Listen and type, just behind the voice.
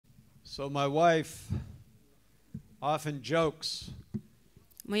So my wife often jokes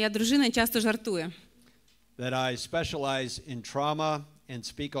Моя дружина часто жартує, that I specialize in trauma and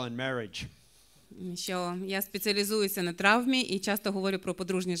speak on marriage. що я спеціалізуюся на травмі і часто говорю про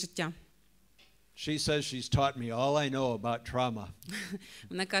подружнє життя. She says she's taught me all I know about trauma.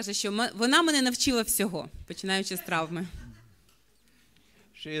 Вона каже, що вона мене навчила всього, починаючи з травми.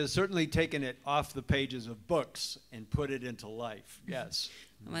 She has certainly taken it off the pages of books and put it into life. Yes.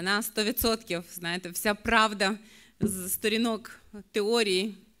 Вона 100%, знаєте, вся правда з сторінок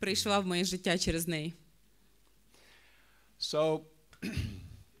теорії прийшла в моє життя через неї. So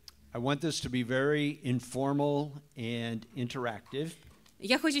I want this to be very informal and interactive.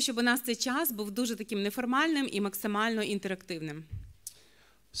 Я хочу, щоб у нас цей час був дуже таким неформальним і максимально інтерактивним.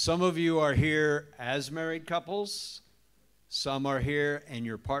 Some of you are here as married couples. Some are here and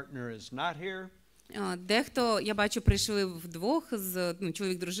your partner is not here. Дехто, я бачу, прийшли вдвох,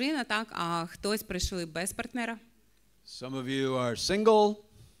 чоловік-дружина, так, а хтось прийшли без партнера. Some of you are single.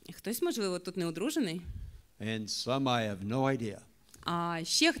 Хтось, можливо, тут не одружений. And some I have no idea. А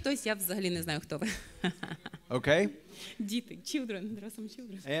ще хтось, я взагалі не знаю, хто ви. Okay? Діти, children, there are some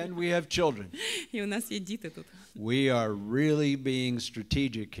children. And we have children. І у нас є діти тут. We are really being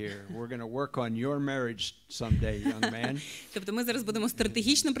strategic here. We're going to work on your marriage someday, young man. Тобто ми зараз будемо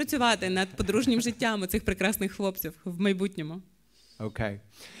стратегічно працювати над подружнім життям цих прекрасних хлопців в майбутньому. Okay.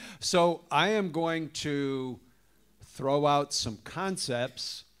 So I am going to throw out some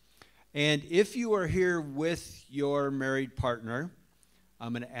concepts. And if you are here with your married partner,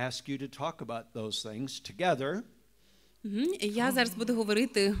 I'm going to ask you to talk about those things together. Я зараз буду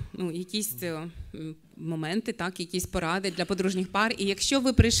говорити якісь моменти, так, якісь поради для подружніх пар. І якщо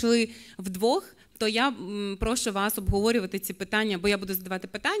ви прийшли вдвох, то я прошу вас обговорювати ці питання, бо я буду задавати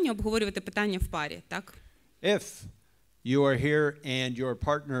питання, обговорювати питання в парі, так? If you are here and your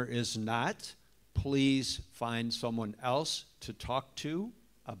partner is not, please find someone else to talk to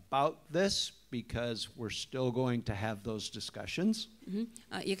about this, because we're still going to have those discussions.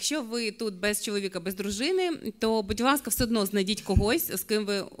 Якщо ви тут без чоловіка, без дружини, то, будь ласка, все одно знайдіть когось, з ким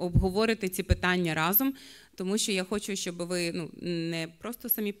ви обговорите ці питання разом, тому що я хочу, щоб ви не просто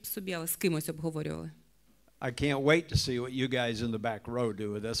самі по собі, але з кимось обговорювали. I can't wait to see what you guys in the back row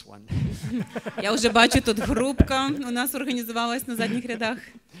do with this one. Я вже бачу, тут групка у нас організувалась на задніх рядах.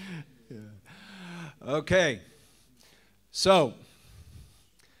 Okay. So,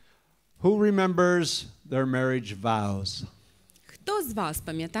 who remembers their marriage vows? Хто з вас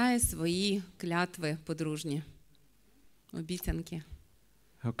пам'ятає свої клятви подружні? Обіцянки.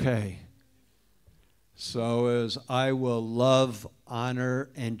 Okay. So as I will love, honor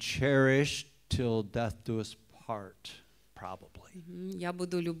and cherish till death do us part, probably. Я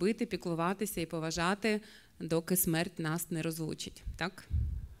буду любити, піклуватися і поважати, доки смерть нас не розлучить, так?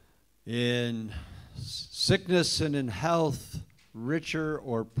 In sickness and in health, richer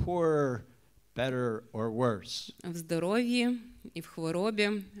or poorer, better or worse. В здоров'ї і в хворобі,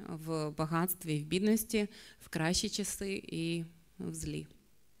 в багатстві і в бідності, в кращі часи і в злі.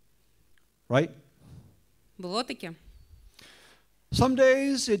 Right? Було таке? Some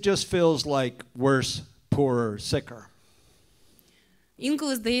days it just feels like worse, poorer, sicker.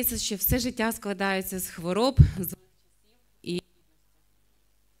 Інколи здається, що все життя складається з хвороб, з і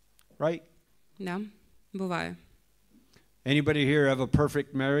Right? да, буває. Anybody here have a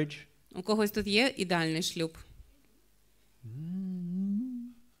perfect marriage? У когось тут є ідеальний шлюб?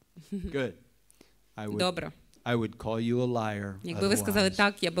 Good. Добре. I would call you a liar. Якби ви сказали otherwise.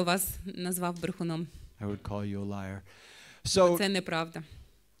 так, я би вас назвав брехуном. I would call you a liar. So Це неправда.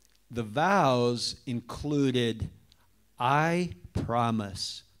 the vows included, I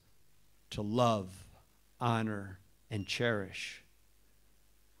promise to love, honor, and cherish.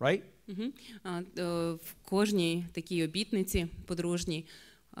 Right? В кожній такій обітниці подружній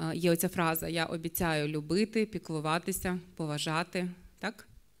є оця фраза: я обіцяю любити, піклуватися, поважати, так?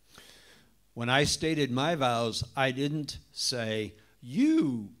 When I stated my vows, I didn't say,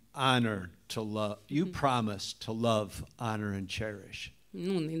 you honor to love, you promise to love, honor, and cherish.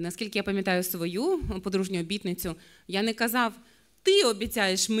 Наскільки я пам'ятаю свою подружню обітницю, я не казав, ти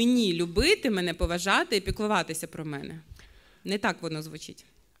обіцяєш мені любити мене, поважати і піклуватися про мене. Не так воно звучить.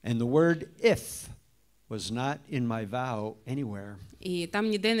 And the word if was not in my vow anywhere. І там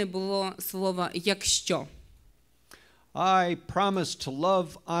ніде не було слова «якщо». I promise to love,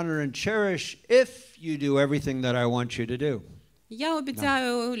 honor, and cherish if you do everything that I want you to do. Я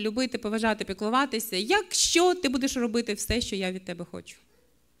обіцяю любити, поважати, піклуватися, якщо ти будеш робити все, що я від тебе хочу.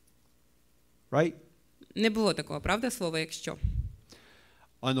 Right? Не було такого, правда, слова «якщо»?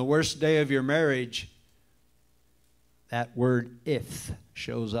 On the worst day of your marriage, that word if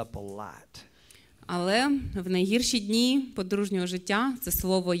shows up a lot. Але в найгірші дні подружнього життя це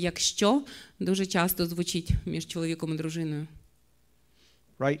слово «якщо» дуже часто звучить між чоловіком і дружиною.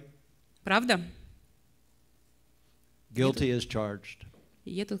 Right? Правда? Guilty as charged.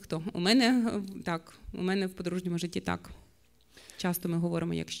 Є тут хто? У мене так, у мене в подружньому житті так. Часто ми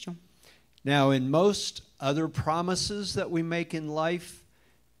говоримо «якщо». Now, in most other promises that we make in life,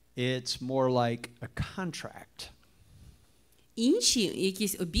 it's more like a contract. Інші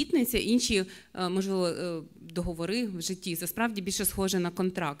якісь обітниці, інші, можливо, договори в житті, це справді більше схоже на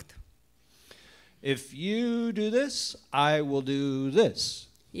контракт. If you do this, I will do this.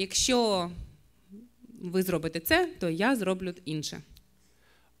 Якщо ви зробите це, то я зроблю інше.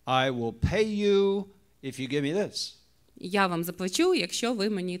 I will pay you if you give me this. Я вам заплачу, якщо ви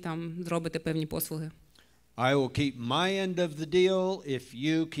мені там зробите певні послуги. I will keep my end of the deal if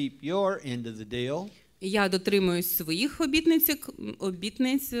you keep your end of the deal. Я дотримуюсь своїх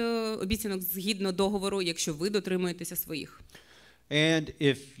обіцянок згідно договору, якщо ви дотримуєтеся своїх. And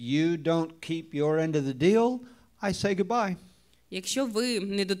if you don't keep your end of the deal, I say goodbye. Якщо ви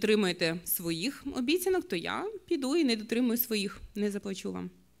не дотримуєте своїх обіцянок, то я піду і не дотримую своїх, не заплачу вам.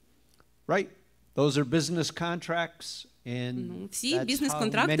 Right? Those are business contracts, and всі that's how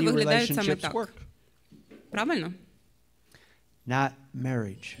бізнес-контракти many виглядають саме relationships так. work. Правильно? Not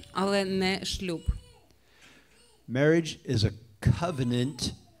marriage. Але не шлюб. Marriage is a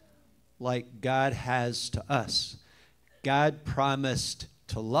covenant like God has to us. God promised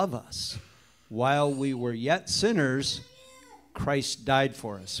to love us. While we were yet sinners, Christ died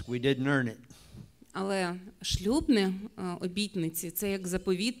for us. We didn't earn it. Але шлюбне обітниці – це як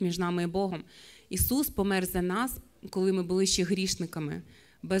заповіт між нами і Богом. Ісус помер за нас, коли ми були ще грішниками,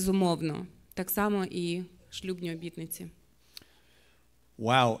 безумовно. Так само і шлюбні обітниці.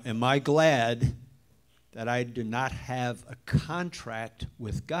 Wow, am I glad that I do not have a contract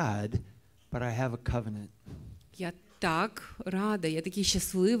with God, but I have a covenant. Я так рада, я такий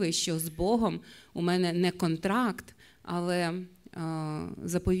щасливий, що з Богом у мене не контракт, але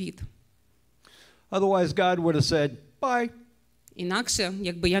заповіт. Otherwise, God would have said, bye. Інакше,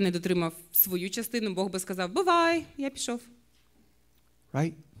 якби я не дотримав свою частину, Бог би сказав, бувай, я пішов.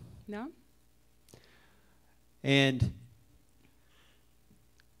 Right? Да? And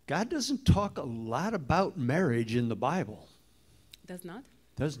God doesn't talk a lot about marriage in the Bible. Does not?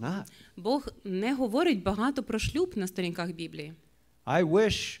 Does not. Бог не говорить багато про шлюб на сторінках Біблії. I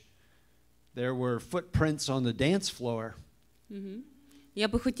wish there were footprints on the dance floor. Я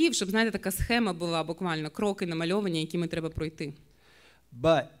би хотів, щоб, знаєте, така схема була буквально, кроки намальовані, якими треба пройти.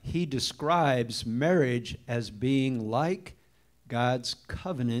 But he describes marriage as being like God's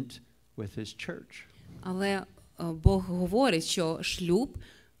covenant with his church. Але Бог говорить, що шлюб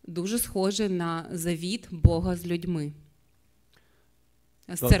дуже схоже на завіт Бога з людьми.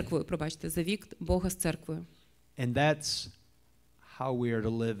 З церквою, пробачте, завіт Бога з церквою. And that's how we are to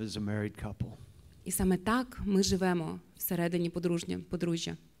live as a married couple. І саме так ми живемо всередині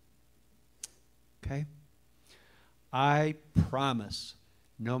подружжя. Okay? I promise,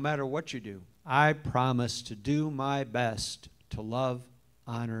 no matter what you do, I promise to do my best to love,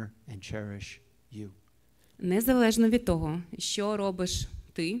 honor and cherish you. Незалежно від того, що робиш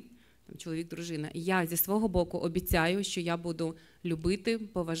ти, чоловік, дружина, я зі свого боку обіцяю, що я буду любити,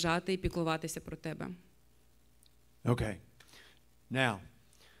 поважати і піклуватися про тебе. Okay. Now,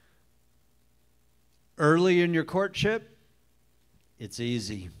 early in your courtship, it's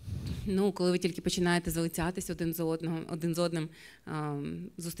easy. Ну, коли ви тільки починаєте залицятися один з одним,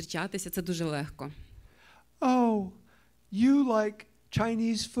 зустрічатися, це дуже легко. Oh, you like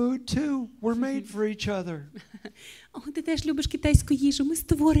Chinese food too. We're made for each other. О, ти теж любиш китайську їжу, ми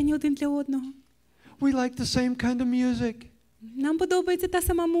створені один для одного. We like the same kind of music. Нам подобається та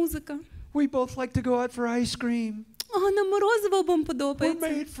сама музика. We both like to go out for ice cream. О, нам морозиво обом We're подобається.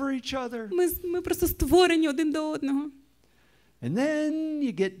 made for each other. Ми просто створені один до одного. And then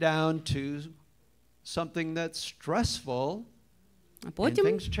you get down to something that's stressful, А and потім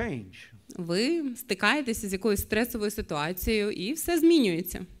things change. ви стикаєтеся з якоюсь стресовою ситуацією, і все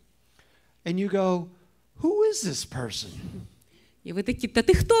змінюється. And you go, who is this person? І ви такі, та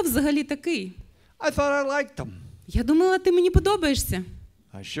ти хто взагалі такий? I thought I liked them. Я думала, ти мені подобаєшся.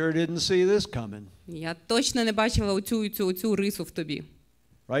 I sure didn't see this coming. Я точно не бачила оцю рису в тобі.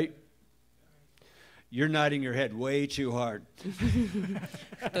 Right? You're nodding your head way too hard.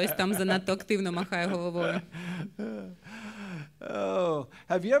 Хтось там занадто активно махає головою. Oh,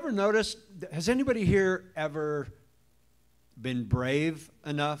 have you ever noticed, has anybody here ever been brave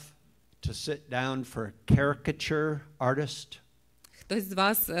enough to sit down for a caricature artist? Хтось з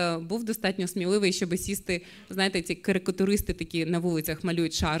вас був достатньо сміливий, щоб сісти, знаєте, ці карикатуристи такі на вулицях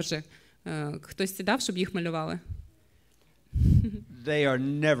малюють шаржі. Хтось сідав, щоб їх малювали? They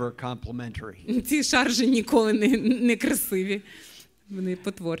are never complimentary. Ці шаржі ніколи не красиві. Вони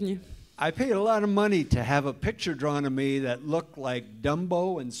потворні. I paid a lot of money to have a picture drawn of me that looked like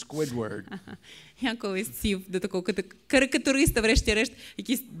Dumbo and Squidward. Я колись сів до такого карикатуриста, врешті-решт,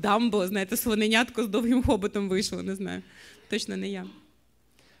 якийсь Дамбо, знаєте, слоненятко з довгим хоботом вийшло, не знаю. Точно не я.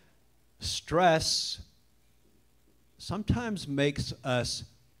 Stress sometimes makes us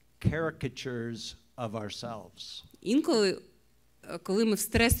caricatures of ourselves. Інколи, коли ми в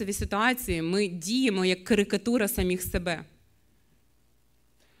стресовій ситуації, ми діємо як карикатура самих себе.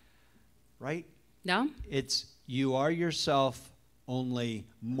 Right? Да? It's you are yourself, only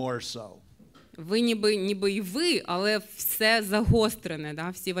more so. Ви ніби і ви, але все загострене, да?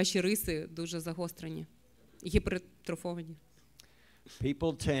 Всі ваші риси дуже загострені, гіпертрофовані.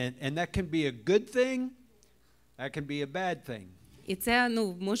 People tend, and that can be a good thing, that can be a bad thing. І це,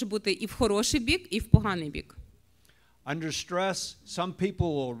 може бути і в хороший бік, і в поганий бік. Under stress, some people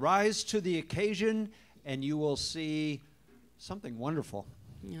will rise to the occasion and you will see something wonderful.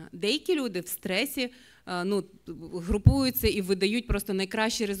 Деякі люди в стресі групуються і видають просто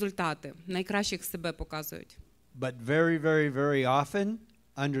найкращі результати, найкращих себе показують. But very, very, very often,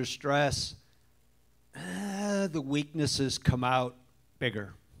 under stress, the weaknesses come out bigger.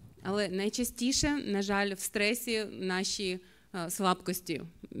 Але найчастіше, на жаль, в стресі наші слабкості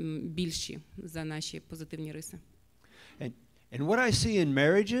більші за наші позитивні риси. And what I see in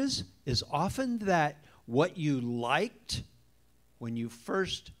marriages is often that what you liked when you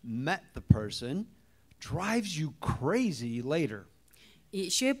first met the person drives you crazy later. І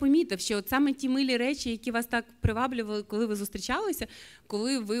що я помітив, що от саме ті милі речі, які вас так приваблювали, коли ви зустрічалися,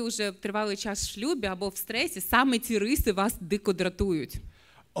 коли ви вже тривалий час в шлюбі або в стресі, саме ці риси вас дико дратують.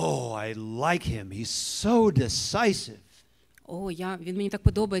 Oh, I like him. He's so decisive. Він мені так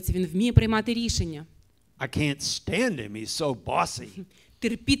подобається, він вміє приймати рішення. I can't stand him. He's so bossy.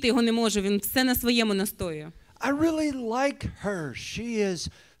 Терпіти його не можу, він все на своєму настоює. I really like her. She is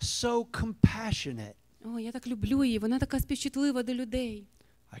so compassionate. Я так люблю її, вона така співчутлива до людей.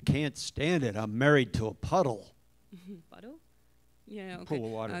 I can't stand it. I'm married to a puddle. Puddle? Pool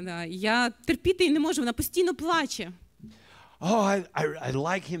of water. Я терпіти її не можу, вона постійно плаче. Oh, I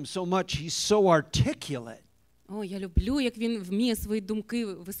like him so much. He's so articulate. Я люблю, як він вміє свої думки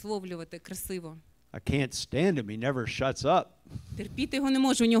висловлювати красиво. I can't stand him. He never shuts up. Терпіти його не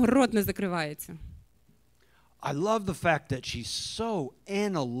можу, у нього рот не закривається. I love the fact that she's so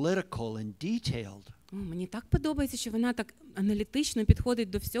analytical and detailed. Мені так подобається, що вона так аналітично підходить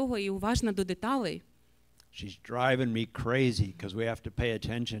до всього і уважна до деталей. She's driving me crazy because we have to pay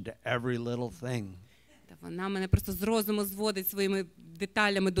attention to every little thing. Та вона мене просто з розуму зводить своїми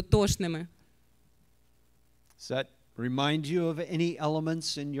деталями дотошними. Does that remind you of any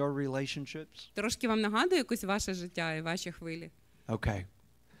elements in your relationships? Трошки вам нагадує якось ваше життя і ваші хвилі? Okay.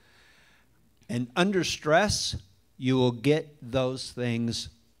 And under stress, you will get those things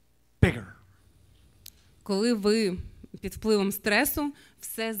bigger. Коли ви під впливом стресу,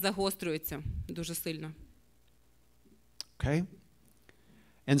 все загострюється дуже сильно. Okay?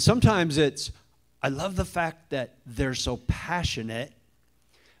 And sometimes it's, I love the fact that they're so passionate,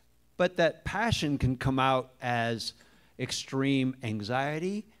 but that passion can come out as extreme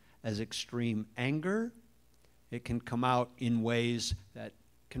anxiety, as extreme anger. It can come out in ways that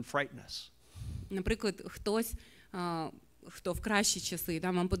can frighten us. Наприклад, хтось, хто в кращі часи,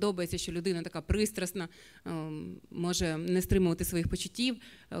 вам подобається, що людина така пристрасна, може не стримувати своїх почуттів.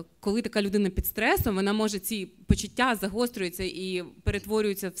 Коли така людина під стресом, вона може ці почуття загострюються і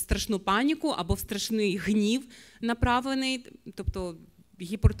перетворюються в страшну паніку або в страшний гнів направлений, тобто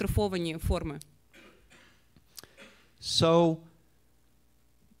гіпертрофовані форми. So,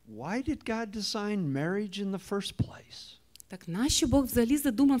 why did God design marriage in the first place? Так нащо Бог взагалі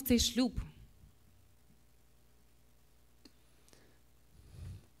задумав цей шлюб?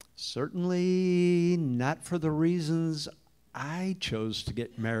 Certainly not for the reasons I chose to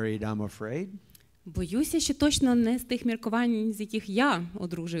get married, I'm afraid. Боюся, що точно не з тих міркувань, з яких я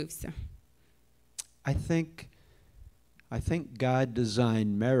одружився. I think God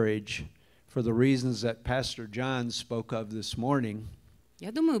designed marriage for the reasons that Pastor John spoke of this morning.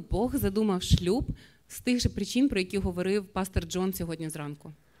 Я думаю, Бог задумав шлюб з тих же причин, про які говорив пастор Джон сьогодні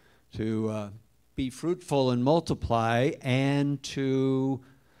зранку. To be fruitful and multiply and to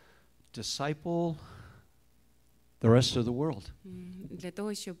disciple the rest of the world. Для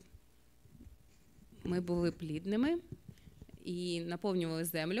того, щоб ми були плідними і наповнювали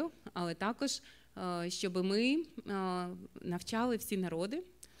землю, але також щоб ми навчали всі народи.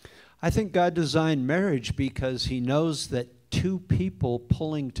 I think God designed marriage because he knows that two people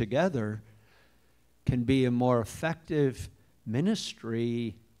pulling together can be a more effective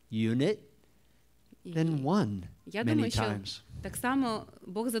ministry unit than one Я many думаю, що times. так само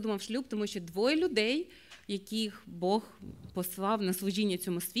Бог задумав шлюб, тому що двоє людей, яких Бог послав на служіння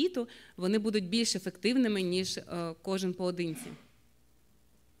цьому світу, вони будуть більш ефективними, ніж кожен поодинці.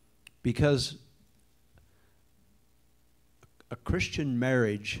 Because a Christian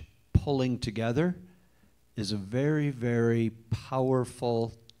marriage pulling together is a very, very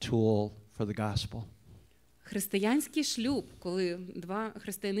powerful tool for the gospel. Християнський шлюб, коли два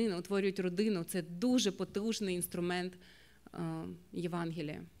християнина утворюють родину, це дуже потужний інструмент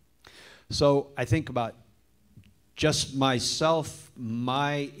Євангелія. So I think about just myself,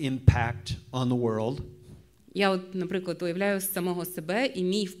 my impact on the world. Я от, наприклад, уявляю самого себе і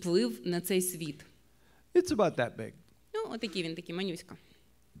мій вплив на цей світ. It's about that big. Ну, отакий він, такий манюська.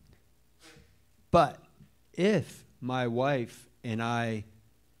 But if my wife and I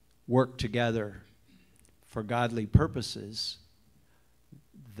work together for godly purposes,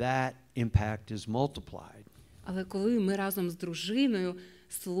 that impact is multiplied. Але коли ми разом з дружиною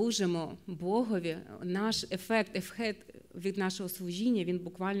служимо Богові, наш ефект від нашого служіння, він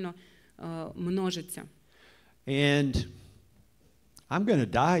буквально множиться. And I'm going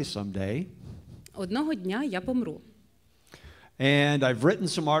to die someday. Одного дня я помру. And I've written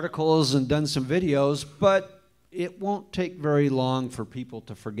some articles and done some videos, but it won't take very long for people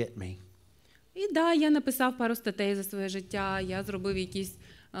to forget me. І да, я написав пару статей за своє життя, я зробив якісь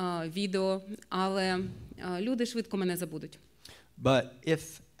відео, але люди швидко мене забудуть. But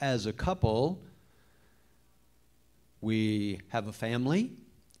if as a couple we have a family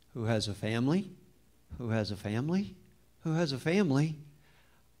who has a family who has a family who has a family,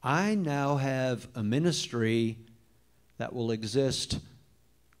 I now have a ministry that will exist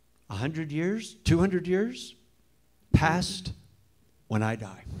 100 years, 200 years past when I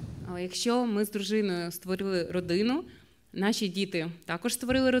die. Але якщо ми з дружиною створили родину, наші діти також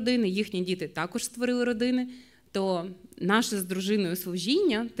створили родини, їхні діти також створили родини, то наше з дружиною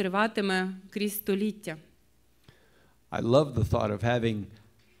служіння триватиме крізь століття. I love the thought of having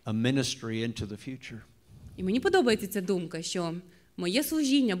a ministry into the future. І мені подобається ця думка, що моє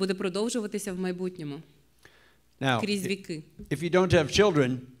служіння буде продовжуватися в майбутньому, крізь віки. If you don't have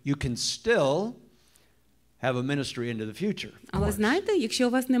children, you can still have a ministry into the future. Але знаєте, якщо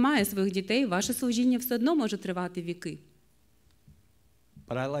у вас немає своїх дітей, ваше служіння все одно може тривати віки.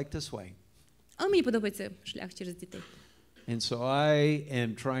 But I like this way. Але мені подобається шлях через дітей. And so I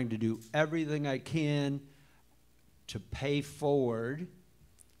am trying to do everything I can to pay forward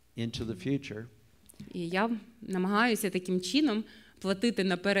into the future. І я намагаюся таким чином платити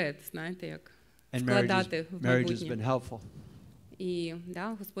наперед, знаєте, як вкладати в майбутнє. Been helpful. І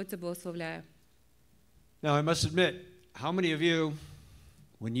да, Господь це благословляє. Now I must admit, how many of you,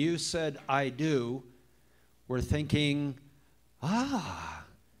 when you said I do, were thinking,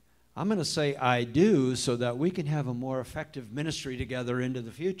 I'm going to say I do so that we can have a more effective ministry together into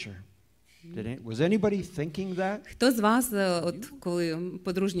the future. Was anybody thinking that? Хто з вас, от коли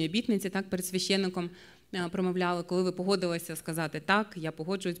подружні обітниці, так, перед священником промовляли, коли ви погодилися сказати так, я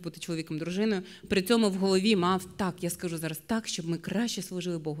погоджуюсь бути чоловіком, дружиною, при цьому в голові мав так, я скажу зараз так, щоб ми краще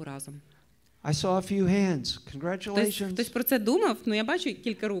служили Богу разом. I saw a few hands. Congratulations. Хтось про це думав? Ну, я бачу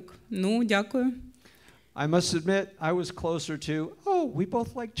кілька рук. Ну, дякую. I must admit, I was closer to, we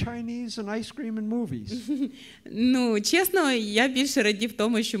both like Chinese and ice cream and movies. Ну, чесно, я більше радів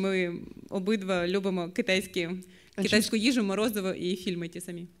тому, що ми обидва любимо китайську їжу, морозиво і фільми ті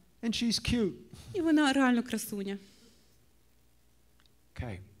самі. And she's cute. І вона реально красуня.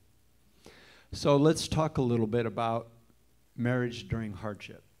 Okay. So let's talk a little bit about marriage during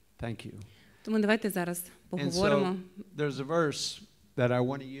hardship. Thank you. Тому давайте зараз поговоримо. And so there's a verse that I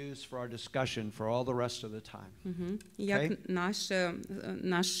want to use for our discussion for all the rest of the time. Як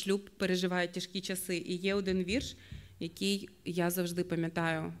наш шлюб переживає тяжкі часи. І є один вірш, який я завжди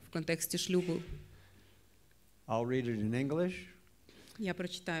пам'ятаю в контексті шлюбу. I'll read it in English. Я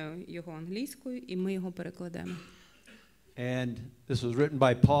прочитаю його англійською, і ми його перекладемо. And this was written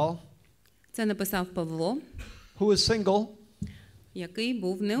by Paul. Це написав Павло, who was single, який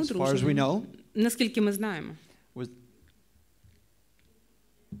був as far as we неодружений, know. наскільки ми знаємо.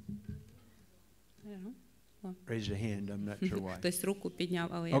 Raise your hand, I'm not sure why. Хтось руку підняв,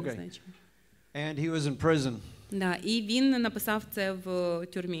 але я не знаю чому. And he was in prison. Да, і він написав це в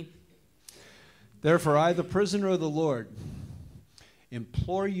тюрмі. Therefore I, the prisoner of the Lord,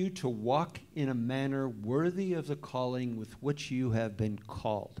 implore you to walk in a manner worthy of the calling with which you have been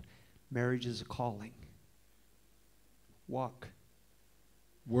called, Marriage is a calling. Walk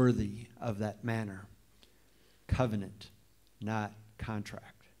worthy of that manner. Covenant, not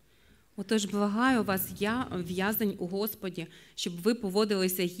contract. Отож, благаю вас, я, в'язень у Господі, щоб ви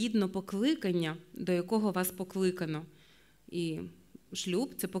поводилися гідно покликання, до якого вас покликано. І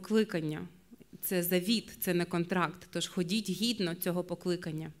шлюб – це покликання, це завіт, це не контракт. Тож ходіть гідно цього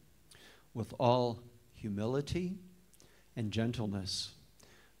покликання. With all humility and gentleness,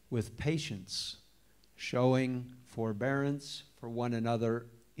 with patience, showing forbearance for one another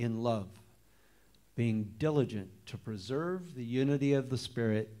in love, being diligent to preserve the unity of the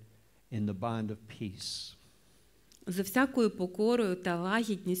Spirit in the bond of peace. За всякою покорою та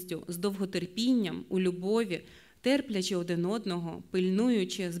лагідністю, з довготерпінням, у любові, терплячи один одного,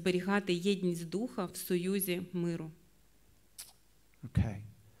 пильнуючи зберігати єдність духа в союзі миру. Okay.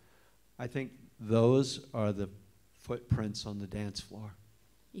 I think those are the footprints on the dance floor.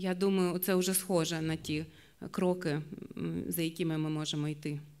 Я думаю, це вже схоже на ті кроки, за якими ми можемо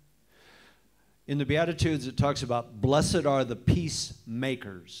йти. In the Beatitudes it talks about blessed are the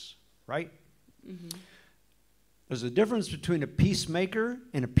peacemakers, right? There's a difference between a peacemaker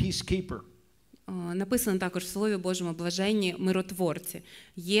and a peacekeeper. Написано також в Слові Божому блаженні миротворці.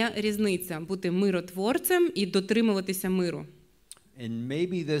 Є різниця бути миротворцем і дотримуватися миру. And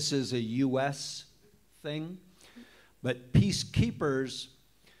maybe this is a US thing, but peacekeepers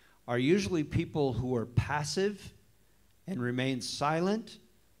are usually people who are passive and remain silent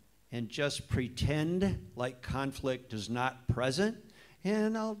and just pretend like conflict is not present,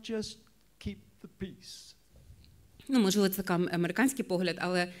 and I'll just keep the peace. Можливо, це такий американський погляд,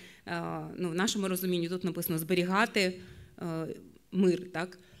 але в нашому розумінні тут написано зберігати мир,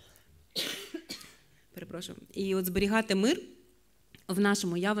 так? Перепрошую. І от зберігати мир в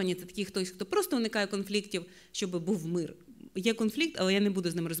нашому уявленні це такий хтось, хто просто уникає конфліктів, щоб був мир. Є конфлікт, але я не буду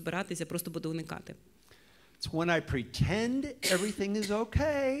з ним розбиратися, просто буду уникати. It's when I pretend everything is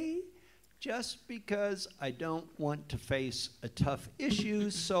okay just because I don't want to face a tough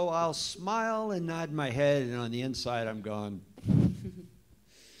issue, so I'll smile and nod my head, and on the inside I'm going.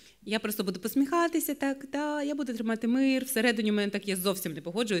 Я просто буду посміхатися, так, да, я буду тримати мир. Всередині мене так, я зовсім не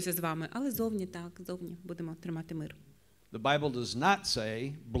погоджуюся з вами, але зовні так, зовні будемо тримати мир. The Bible does not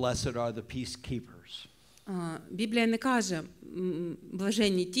say, blessed are the peacekeepers. Біблія не каже,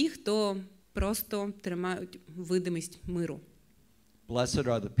 блаженні ті, хто просто тримають видимість миру. Blessed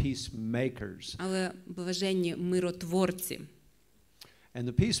are the peacemakers. Але блаженні миротворці. And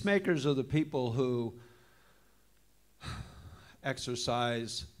the peacemakers are the people who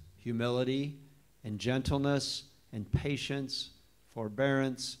exercise humility and gentleness and patience,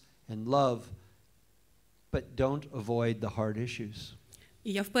 forbearance and love, but don't avoid the hard issues.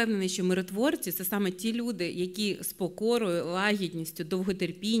 І я впевнений, що миротворці – це саме ті люди, які з покорою, лагідністю,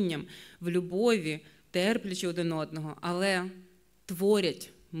 довготерпінням, в любові, терплячи один одного, але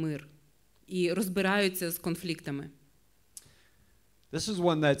творять мир і розбираються з конфліктами. This is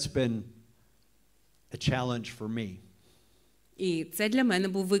one that's been a challenge for me. І це для мене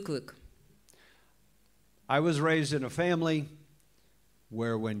був виклик. I was raised in a family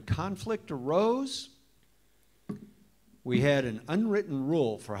where when conflict arose, we had an unwritten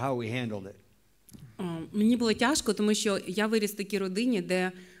rule for how we handled it. Мені було тяжко, тому що я виріс в такій родині,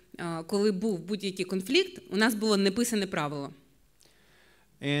 де коли був будь-який конфлікт, у нас було неписане правило.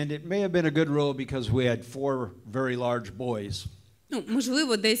 And it may have been a good rule because we had 4 very large boys.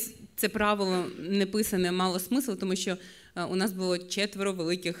 Можливо, десь це правило неписане мало смисл, тому що у нас було 4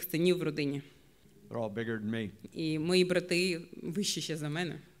 великих синів в родині. They're all bigger than me. І мої брати вищі ще за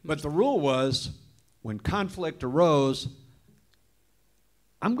мене. But the rule was, when conflict arose,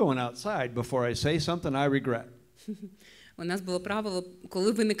 I'm going outside before I say something I regret. У нас було правило,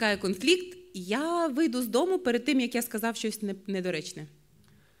 коли виникає конфлікт, я вийду з дому перед тим, як я сказав щось недоречне.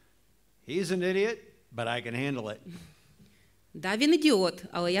 He's an idiot, but I can handle it. Да, він ідіот,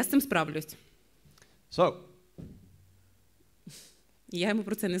 але я з цим справлюсь. So, Я йому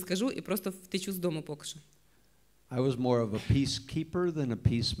про це не скажу і просто втечу з дому поки що. I was more of a peacekeeper than a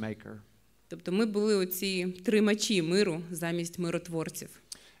peacemaker. Тобто ми були оці тримачі миру замість миротворців.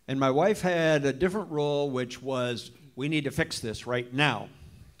 And my wife had a different rule, which was, we need to fix this right now.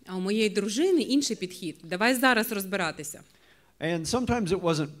 А у моєї дружини інший підхід. Давай зараз розбиратися. And sometimes it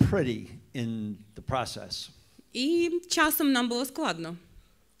wasn't pretty in the process. І часом нам було складно.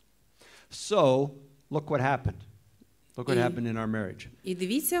 So, look what happened. Look what happened in our marriage. І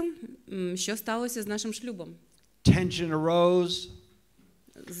дивіться, що сталося з нашим шлюбом. Tension arose.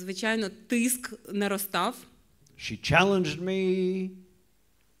 Звичайно, тиск наростав. She challenged me.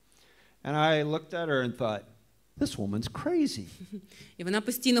 And I looked at her and thought, this woman's crazy. І вона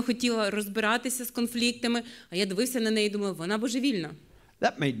постійно хотіла розбиратися з конфліктами, а я дивився на неї і думав, вона божевільна.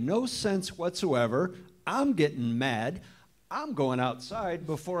 That made no sense whatsoever. I'm getting mad. I'm going outside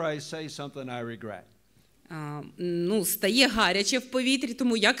before I say something I regret. Стає гаряче в повітрі,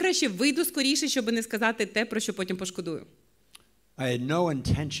 тому я краще вийду скоріше, щоб не сказати те, про що потім пошкодую. I had no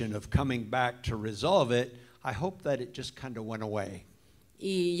intention of coming back to resolve it. I hope that it just kind of went away.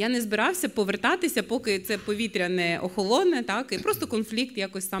 І я не збирався повертатися, поки це повітря не охолоне, так, і просто конфлікт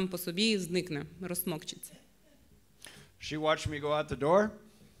якось сам по собі зникне, розсмокчиться. She watched me go out the door.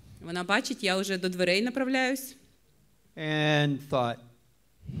 Вона бачить, я вже до дверей направляюсь. And thought,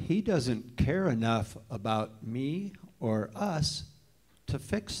 he doesn't care enough about me or us to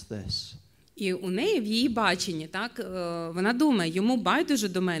fix this. І у неї в її баченні, так, вона думає, йому байдуже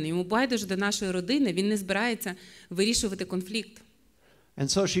до мене, йому байдуже до нашої родини, він не збирається вирішувати конфлікт. And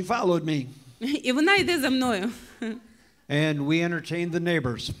so she followed me. І вона йде за мною. And we entertained the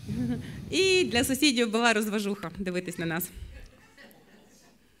neighbors. І для сусідів була розважуха дивитись на нас.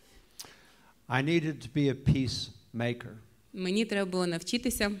 I needed to be a peacemaker. Мені треба було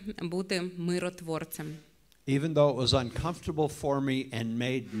навчитися бути миротворцем. Even though it was uncomfortable for me and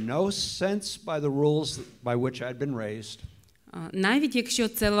made no sense by the rules by which I'd been raised. Навіть якщо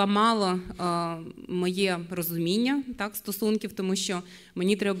це ламало моє розуміння, так, стосунків, тому що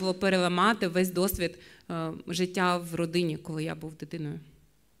мені треба було переламати весь досвід життя в родині, коли я був дитиною.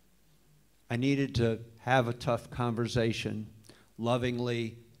 I needed to have a tough conversation,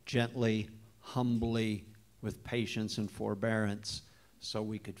 lovingly, gently, humbly, with patience and forbearance, so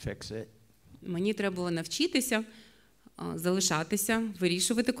we could fix it. Мені треба було навчитися залишатися,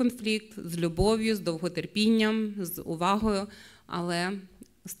 вирішувати конфлікт з любов'ю, з довготерпінням, з увагою, але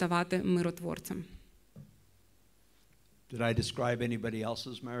ставати миротворцем. Did I describe anybody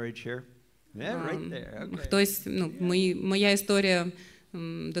else's marriage here? Yeah, right there. Okay. Хтось, моя історія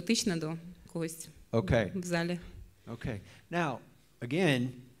дотична до когось в залі. Okay. Now, again,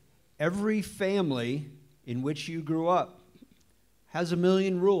 every family in which you grew up has a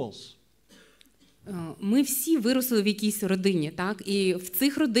million rules. Ми всі виросли в якійсь родині, так? І в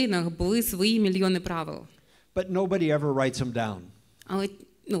цих родинах були свої мільйони правил. But nobody ever writes them down. Але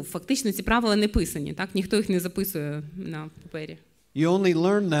фактично ці правила не писані, так? Ніхто їх не записує на папері. You only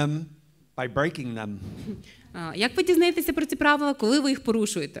learn them by breaking them. Як ви дізнаєтеся про ці правила, коли ви їх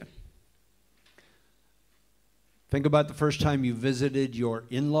порушуєте? Think about the first time you visited your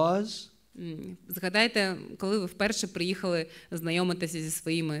in-laws. Згадайте, коли ви вперше приїхали знайомитися зі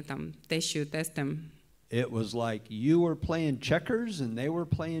своїми там тещою, тестем. It was like you were playing checkers and they were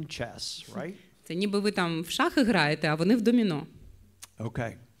playing chess, right? Це ніби ви там в шахи граєте, а вони в доміно.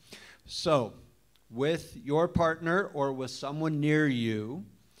 Okay. So, with your partner or with someone near you,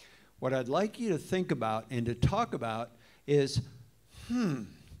 what I'd like you to think about and to talk about is,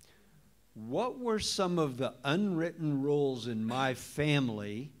 what were some of the unwritten rules in my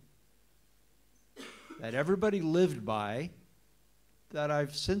family that everybody lived by that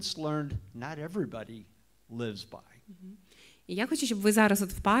I've since learned not everybody lives by? І я хочу, щоб ви зараз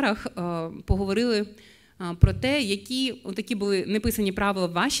от в парах поговорили про те, які такі були неписані правила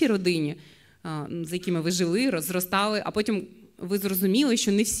в вашій родині, з якими ви жили, зростали, а потім ви зрозуміли,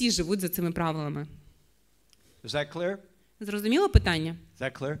 що не всі живуть за цими правилами. Is that clear? Зрозуміло питання? Is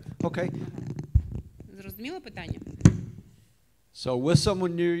that clear? Okay. Зрозуміло питання? So with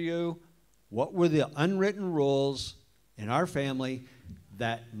someone near you, what were the unwritten rules in our family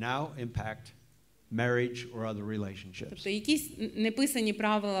that now impact marriage or other relationships? Тобто якісь неписані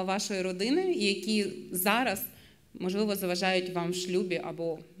правила вашої родини, які зараз, можливо, заважають вам в шлюбі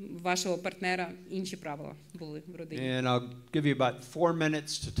або в вашого партнера інші правила були в родині. And I'll give you about 4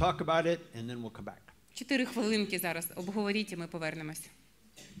 minutes to talk about it, and then we'll come back. 4 хвилинки зараз обговоріть, і ми повернемось.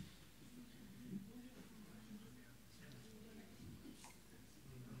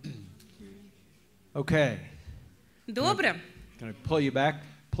 Okay. Добре. Going to pull you back.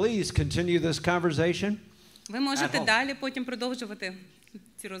 Please continue this conversation. Ви можете далі потім продовжувати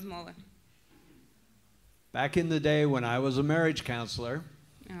ці розмови. Back in the day when I was a marriage counselor,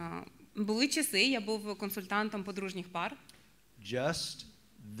 були часи, я був консультантом подружніх пар. Just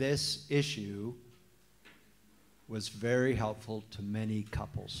this issue was very helpful to many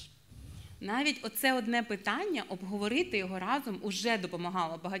couples. Навіть оце одне питання, обговорити його разом, уже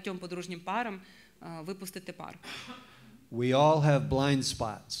допомагало багатьом подружнім парам випустити пар. We all have blind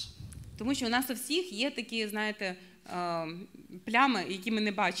spots. Тому що у нас у всіх є такі, знаєте, плями, які ми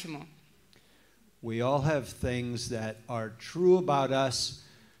не бачимо. We all have things that are true about us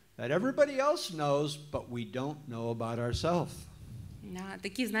that everybody else knows, but we don't know about ourselves.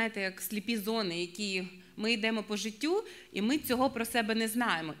 Такі, знаєте, як сліпі зони, які Ми йдемо по життю, і ми цього про себе не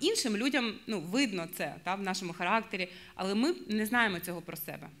знаємо. Іншим людям, видно це, в нашому характері, але ми не знаємо цього про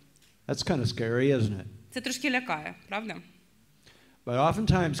себе. That's kind of scary, isn't it? Це трошки лякає, правда? But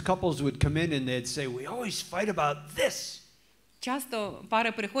oftentimes couples would come in and they'd say, we always fight about this. Часто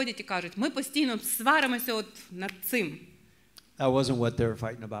пари приходять і кажуть, ми постійно сваримося над цим. That wasn't what they were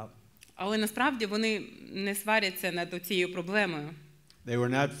fighting about. Але насправді вони не сваряться над цією проблемою. They were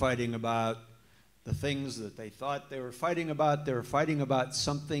not fighting about the things that they thought they were fighting about. They were fighting about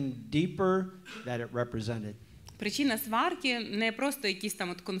something deeper that it represented. Причина сварки не просто якийсь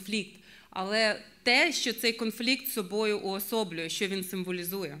там конфлікт, але те, що цей конфлікт собою уособлює, що він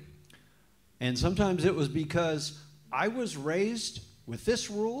символізує. And sometimes it was because I was raised with this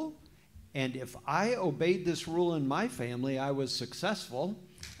rule, and if I obeyed this rule in my family, I was successful.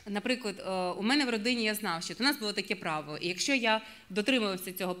 Наприклад, у мене в родині я знав, що у нас було таке правило, і якщо я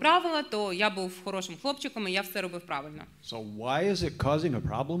дотримувався цього правила, то я був хорошим хлопчиком, і я все робив правильно. So why is it causing a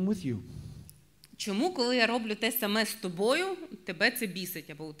problem with you? Чому, коли я роблю те саме з тобою, тебе це бісить,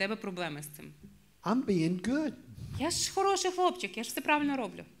 або у тебе проблеми з цим? I'm being good. Я ж хороший хлопчик, я ж все правильно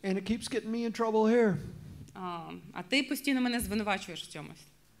роблю. And it keeps getting me in trouble here. А ти постійно мене звинувачуєш в чомусь.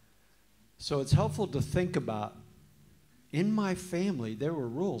 So it's helpful to think about, in my family there were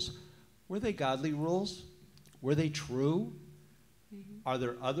rules. Were they godly rules? Were they true? Are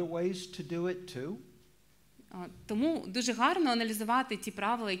there other ways to do it too? Тому дуже гарно аналізувати ті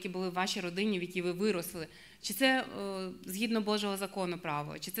правила, які були в вашій родині, в якій ви виросли. Чи це згідно Божого закону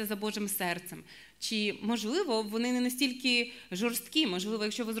правила, чи це за Божим серцем, чи, можливо, вони не настільки жорсткі, можливо,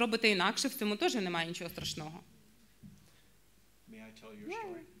 якщо ви зробите інакше, в цьому теж немає нічого страшного. May I tell your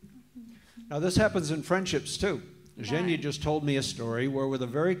story? Now this happens in friendships too. Zhenya just told me a story where with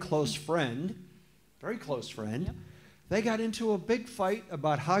a very close friend, they got into a big fight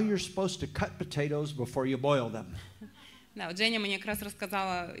about how you're supposed to cut potatoes before you boil them. От Женя мені якраз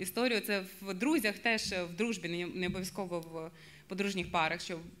розказала історію, це в друзях теж, в дружбі, не обов'язково в подружніх парах,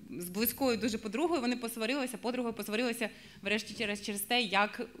 що з близькою дуже подругою вони подругою посварилися врешті через те,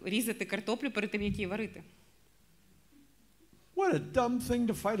 як різати картоплю перед тим, як її варити. What a dumb thing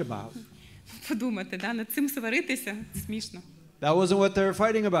to fight about. Подумати, над цим сваритися смішно. That wasn't what they were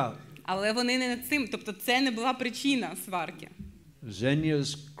fighting about. Але вони не над цим, тобто це не була причина сварки.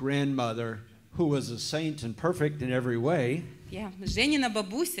 Zhenya's grandmother, who was a saint and perfect in every way, Женіна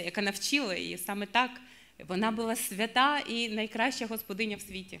бабуся, яка навчила її саме так, вона була свята і найкраща господиня в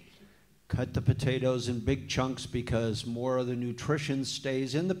світі. cut the potatoes in big chunks because more of the nutrition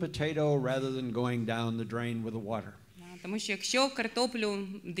stays in the potato rather than going down the drain with the water. Тому що якщо картоплю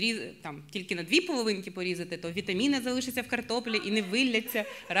тільки на дві половинки порізати, то вітаміни залишаться в картоплі і не вилляться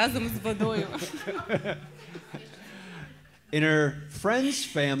разом з водою. In her friend's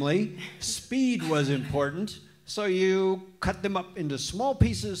family, speed was important, so you cut them up into small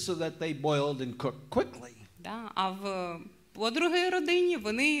pieces so that they boiled and cooked quickly. А в подруги родині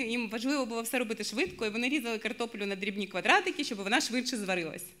їм важливо було все робити швидко, і вони різали картоплю на дрібні квадратики, щоб вона швидше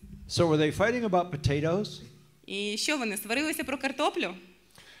зварилась. So were they fighting about potatoes? І що вони сварилися про картоплю?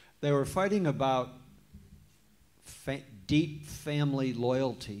 They were fighting about deep family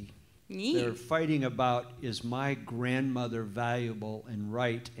loyalty. Ні. They're fighting about, is my grandmother valuable and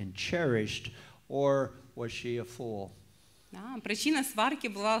right and cherished, or was she a fool? Причина сварки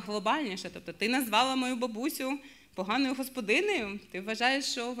була глобальніша. Тобто ти назвала мою бабусю поганою господинею, ти вважаєш,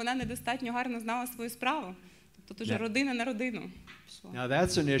 що вона недостатньо гарно знала свою справу. Тут уже родина на родину. Now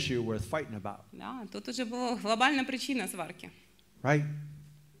that's an issue worth fighting about. Тут уже була глобальна причина сварки. Right?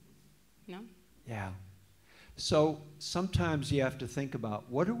 Yeah. So sometimes you have to think about,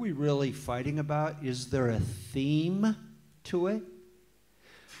 what are we really fighting about? Is there a theme to it?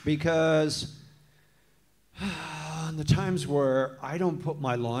 Because in the times where I don't put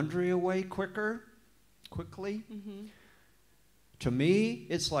my laundry away quickly, to me,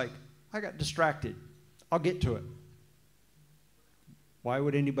 it's like, I got distracted. I'll get to it. Why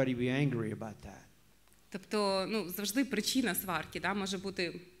would anybody be angry about that? Тобто, завжди причина сварки, може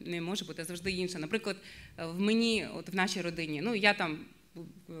бути, не може бути, завжди інша. Наприклад, в нашій родині, я там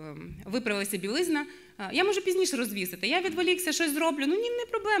виправилася білизна, я можу пізніше розвісити. Я відволікся, щось зроблю, не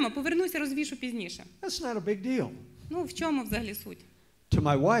проблема, повернуся, розвішу пізніше. That's not a big deal. В чому взагалі суть? To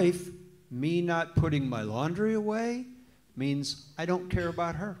my wife, me not putting my laundry away means I don't care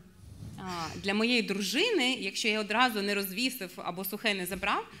about her. Для моєї дружини, якщо я одразу не розвісив або сухе не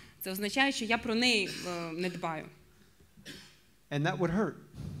забрав, це означає, що я про неї не дбаю. And that would hurt.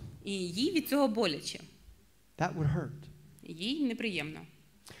 І їй від цього боляче. That would hurt. Їй неприємно.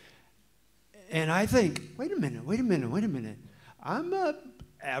 And I think, wait a minute. I'm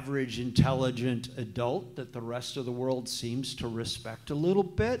average intelligent adult that the rest of the world seems to respect a little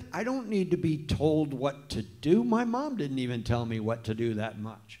bit. I don't need to be told what to do. My mom didn't even tell me what to do that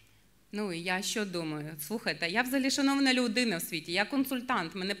much. Ну, і я що думаю? Слухайте, я взагалі шановна людина в світі, я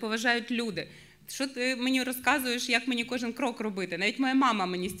консультант, мене поважають люди. Що ти мені розказуєш, як мені кожен крок робити? Навіть моя мама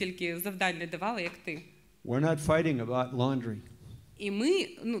мені стільки завдань не давала, як ти. We're not fighting about laundry. І ми,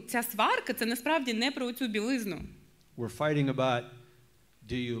 ця сварка, це насправді не про цю білизну. We're fighting about,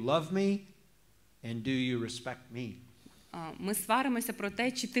 do you love me and do you respect me? Ми сваримося про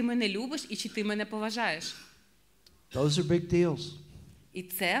те, чи ти мене любиш і чи ти мене поважаєш. Those are big deals. І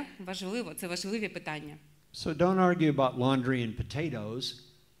це важливо, це важливі питання. So don't argue about laundry and potatoes.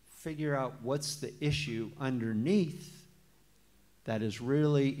 Figure out what's the issue underneath that is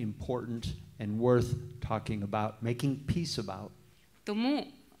really important and worth talking about, making peace about. Тому,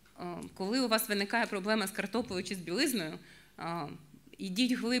 коли у вас виникає проблема з картоплею чи з білизною,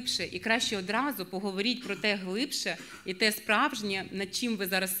 ідіть глибше і краще одразу поговоріть про те глибше і те справжнє, над чим ви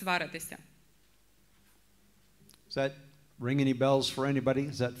зараз сваритеся. Does that ring any bells for anybody?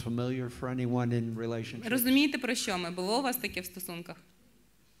 Is that familiar for anyone in relationships? Розумієте, про що ми? Було у вас таке в стосунках?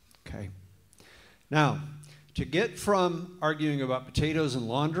 Okay. Now, to get from arguing about potatoes and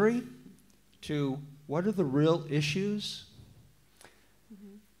laundry to what are the real issues,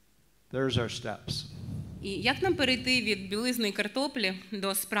 there's our steps. І як нам перейти від білизни і картоплі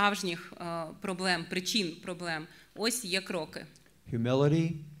до справжніх проблем, причин проблем? Ось є кроки.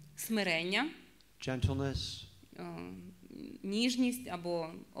 Humility, Смирення, gentleness, ніжність або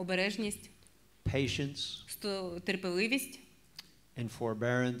обережність, patience, терпеливість, and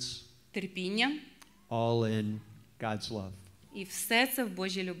forbearance, терпіння. all in God's love. І все це в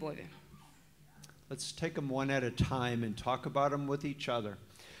Божій любові. Let's take them one at a time and talk about them with each other.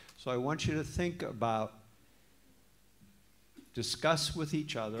 So I want you to think about, discuss with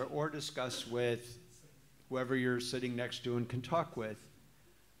each other or discuss with whoever you're sitting next to and can talk with.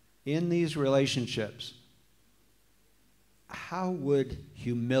 In these relationships, how would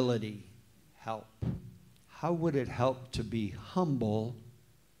humility help? How would it help to be humble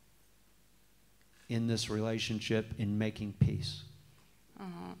in this relationship in making peace?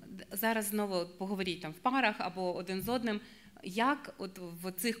 Зараз знову поговоріть там в парах або один з одним. Як от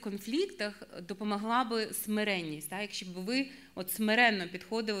в цих конфліктах допомогла би смиренність? Так? Якщо б ви от смиренно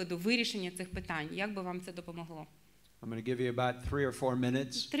підходили до вирішення цих питань, як би вам це допомогло? I'm going to give you about 3 or 4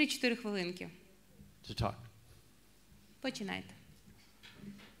 minutes 3-4 хвилинки. to talk. Починайте.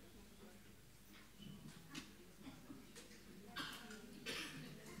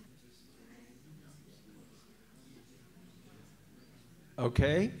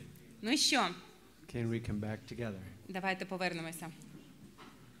 Okay? Ну і що? Can we come back together? Давайте повернемося.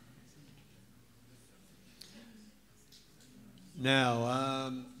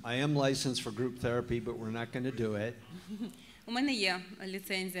 Now, I am licensed for group therapy, but we're not going to do it. У мене є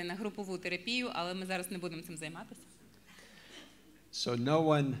ліцензія на групову терапію, але ми зараз не будемо цим займатися. So no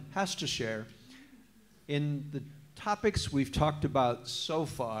one has to share. In the topics we've talked about so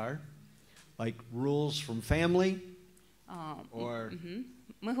far, like rules from family, or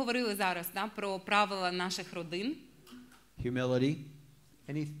Ми говорили зараз про правила наших родин. humility.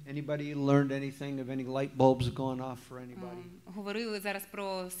 Anybody learned anything of any light bulbs going off for anybody? Говорили зараз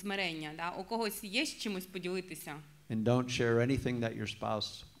про смирення. У когось є з чимось поділитися? And don't share anything that your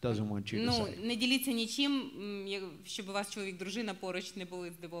spouse doesn't want you to say. Не діліться нічим, щоб у вас чоловік, дружина поруч не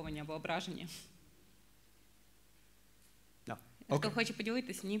були здивовані або ображені. No. Хто Okay. хоче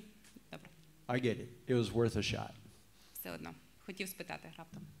поділитись? Ні? Добре. I get it. It was worth a shot. Все одно. Хотів спитати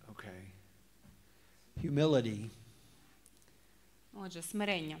раптом. Okay. Humility Отже,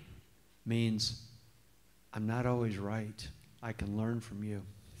 смирення. means I'm not always right. I can learn from you.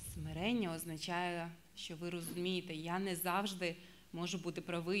 Смирення означає, що ви розумієте, я не завжди можу бути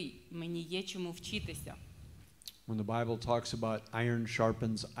правий, мені є чому вчитися. When the Bible talks about iron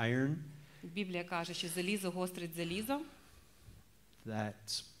sharpens iron, Біблія каже, що залізо гострить залізо.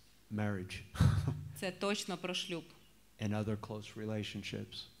 that's marriage Це точно про шлюб and other close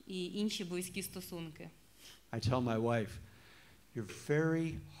relationships. і інші близькі стосунки. I tell my wife, you're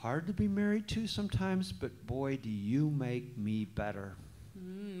very hard to be married to sometimes, but boy, do you make me better.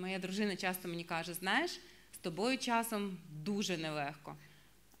 Моя дружина часто мені каже, знаєш, з тобою часом дуже нелегко,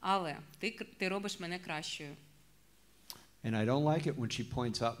 але ти робиш мене кращою. And I don't like it when she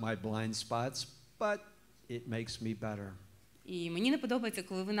points out my blind spots, but it makes me better. І мені не подобається,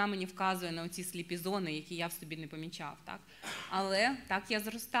 коли вона мені вказує на оці сліпі зони, які я в собі не помічав, так? Але так я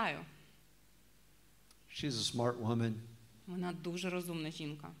зростаю. She's a smart woman, Вона дуже розумна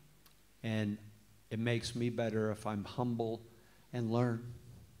жінка. and it makes me better if I'm humble and learn.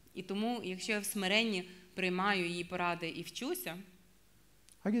 І тому, якщо я в смиренні приймаю її поради і вчуся,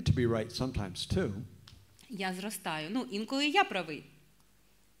 I get to be right sometimes too. я зростаю. Ну, інколи я правий.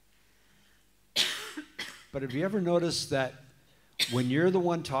 But have you ever noticed that when you're the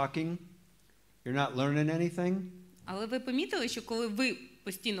one talking, you're not learning anything? Але ви помітили, що коли ви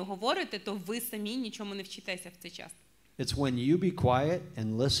постійно говорите, то ви самі нічому не вчитеся в цей час. It's when you be quiet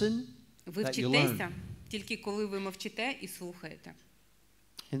and listen Ви that you learn. вчитеся тільки коли ви мовчите і слухаєте.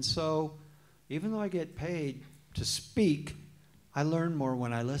 And so, even though I get paid to speak, I learn more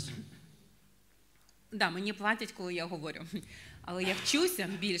when I listen. Да, мені платять, коли я говорю. Але я вчуся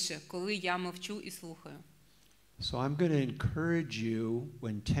більше, коли я мовчу і слухаю. So I'm going to encourage you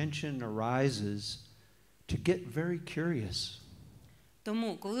when tension arises to get very curious.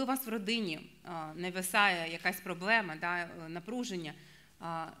 Тому, коли у вас в родині нависає якась проблема, да, напруження,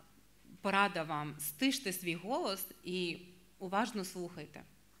 порада вам, стиште свій голос і уважно слухайте.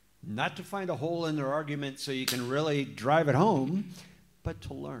 Not to find a hole in their argument so you can really drive it home, but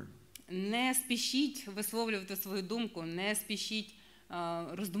to learn. Не спішіть висловлювати свою думку, не спішіть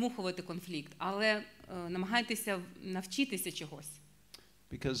роздмухувати конфлікт, але намагайтеся навчитися чогось.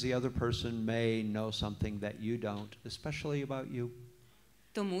 Because the other person may know something that you don't, especially about you.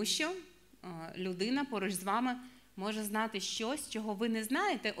 Тому що людина поруч з вами може знати щось, чого ви не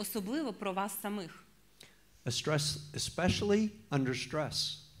знаєте, особливо про вас самих. Especially under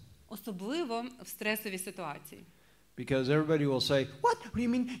stress. Особливо в стресовій ситуації. Because everybody will say, "What? What do you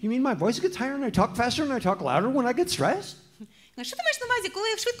mean? You mean my voice gets higher and I talk faster and I talk louder when I get stressed?" Що ти маєш на увазі, коли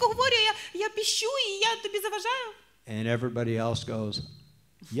я швидко говорю, я піщу і я тобі заважаю? And everybody else goes,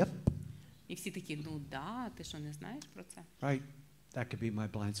 "Yep." І всі такі, ну да, ти що не знаєш про це? Right. That could be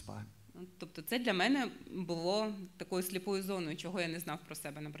my blind spot. Тобто це для мене було такою сліпою зоною, чого я не знав про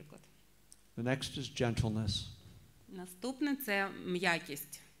себе, наприклад. The next is gentleness, Наступне – це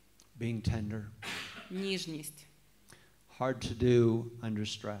м'якість, being tender. ніжність. Hard to do under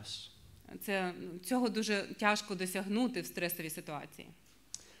stress. Цього дуже тяжко досягнути в стресовій ситуації.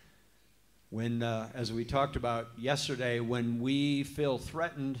 When, as we talked about yesterday, when we feel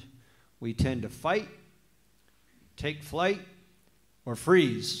threatened, we tend to fight, take flight, or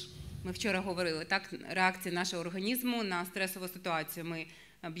freeze. Ми вчора говорили, так, реакція нашого організму на стресову ситуацію. Ми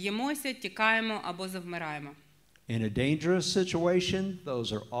б'ємося, тікаємо або завмираємо. In a dangerous situation,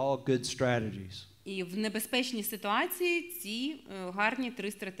 those are all good strategies. І в небезпечній ситуації ці гарні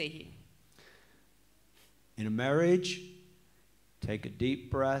 3 стратегії. In a marriage, take a deep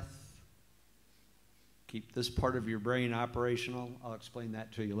breath. Keep this part of your brain operational. I'll explain that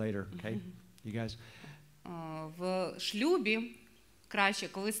to you later, okay? You guys? В шлюбі краще,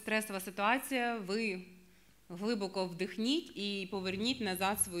 коли стресова ситуація, ви глибоко вдихніть і поверніть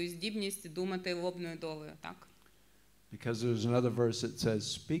назад свою здібність думати лобною долею, так? Because there's another verse that says,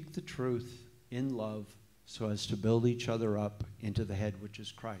 "Speak the truth in love so as to build each other up into the head which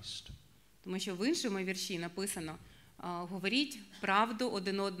is Christ." Тому що в іншому вірші написано: говоріть правду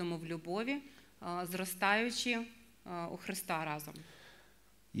один одному в любові, зростаючи у Христа разом.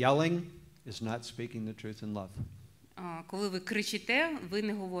 Yelling is not speaking the truth in love. Коли ви кричите, ви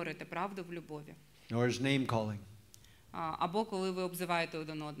не говорите правду в любові. Nor is name calling. Або коли ви обзиваєте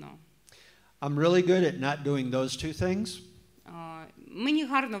один одного. I'm really good at not doing those two things. Мені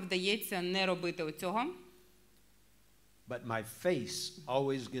гарно вдається не робити оцього. But my face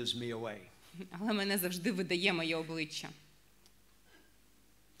always gives me away. Але мене завжди видає моє обличчя.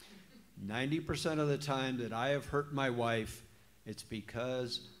 90% of the time that I have hurt my wife, it's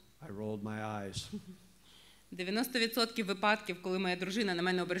because I rolled my eyes. 90% випадків, коли моя дружина на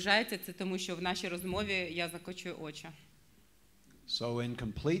мене ображається, це тому, що в нашій розмові я закочую очі. So in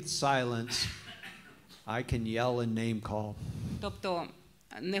complete silence, I can yell and name call. Тобто,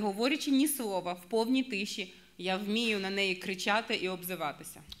 не говорячи ні слова, в повній тиші, я вмію на неї кричати і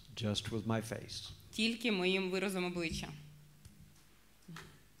обзиватися. Just with my face. Тільки моїм виразом обличчя.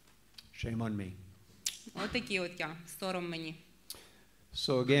 Shame on me. Отакі от я, сором мені.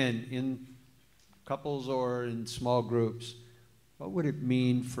 So again, in couples or in small groups, what would it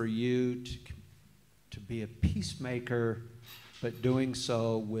mean for you to be a peacemaker, but doing so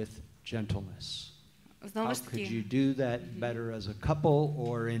with gentleness? How could you do that better as a couple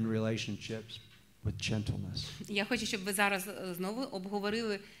or in relationships with gentleness? Я хочу, щоб ви зараз знову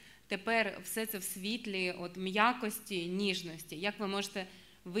обговорили тепер все це в світлі от м'якості, ніжності. Як ви можете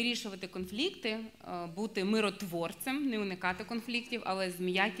вирішувати конфлікти, бути миротворцем, не уникати конфліктів, але з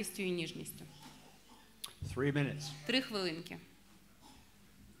м'якістю і ніжністю. 3 minutes. 3 хвилинки.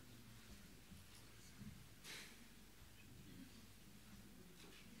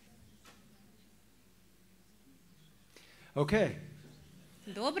 Okay.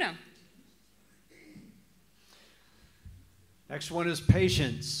 Добре? Next one is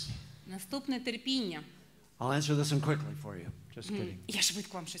patience. Наступне терпіння. I'll answer this one quickly for you. Just kidding. Я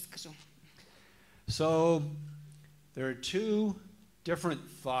швидко вам щось скажу. So there are two different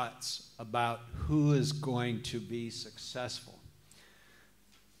thoughts about who is going to be successful.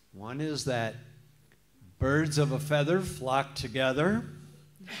 One is that birds of a feather flock together,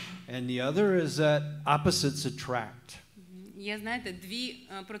 and the other is that opposites attract. Є, знаєте, дві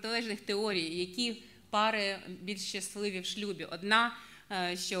протилежних теорії, які пари більш щасливі в шлюбі. Одна,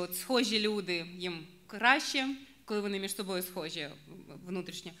 що от схожі люди, їм краще, коли вони між собою схожі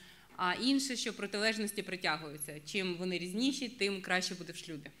внутрішньо, а інше, що протилежності притягуються. Чим вони різніші, тим краще буде в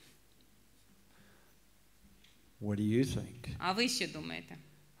шлюбі. What do you think? А ви що думаєте?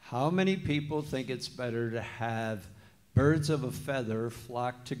 How many people think it's better to have birds of a feather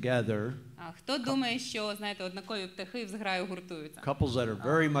flock together? А хто думає, що, знаєте, однакові птахи в зграю гуртуються? Couples that are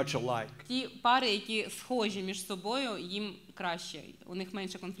very much alike. Ті пари, які схожі між собою, їм краще, у них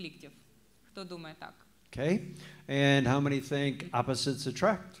менше конфліктів. Хто думає так? Okay? And how many think opposites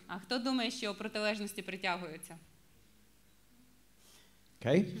attract? А хто думає, що протилежності притягуються?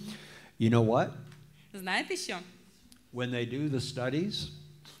 Okay? You know what? Знаєте що? When they do the studies,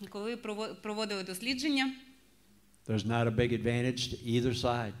 Коли проводили дослідження, there's not a big advantage to either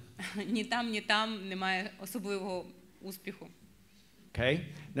side. ні там немає особливого успіху. Okay?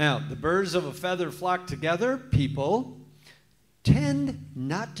 Now, the birds of a feather flock together, people tend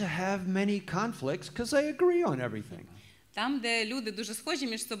not to have many conflicts because they agree on everything. Там, де люди дуже схожі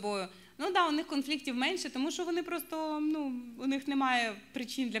між собою, у них конфліктів менше, тому що вони просто, у них немає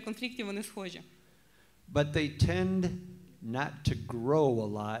причин для конфліктів, вони схожі. But they tend not to grow a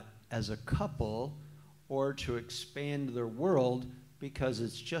lot as a couple or to expand their world because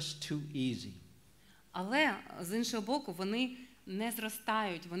it's just too easy. Але, з іншого боку, вони не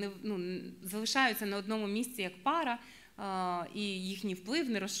зростають, вони залишаються на одному місці як пара, і їхній вплив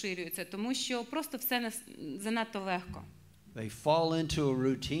не розширюється, тому що просто все занадто легко. They fall into a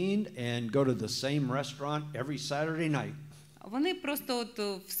routine and go to the same restaurant every Saturday night. Вони просто от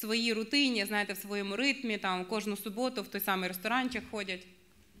в своїй рутині, знаєте, в своєму ритмі, там кожну суботу в той самий ресторанчик ходять.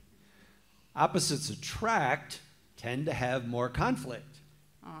 Opposites attract tend to have more conflict.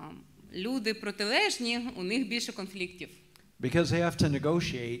 Люди протилежні, у них більше конфліктів. Because they have to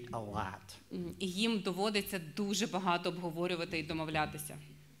negotiate a lot. І їм доводиться дуже багато обговорювати і домовлятися.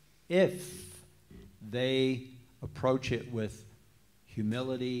 If they approach it with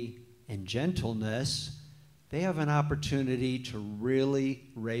humility and gentleness, they have an opportunity to really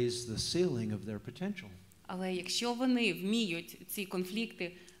raise the ceiling of their potential. Але якщо вони вміють ці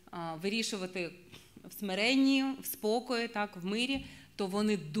конфлікти вирішувати в смиренні, в спокої, так, в мирі, то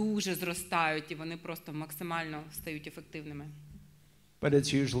вони дуже зростають і вони просто максимально стають ефективними. But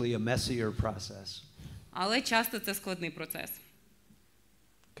it's usually a messier process. Але часто це складний процес.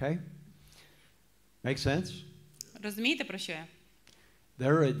 Okay? Make sense? Розумієте, про що я?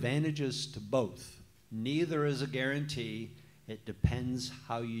 There are advantages to both. Neither is a guarantee. It depends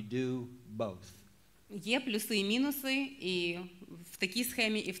how you do both. Є плюси і мінуси і в такій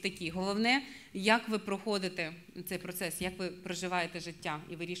схемі, і в такій. Головне, як ви проходите цей процес, як ви проживаєте життя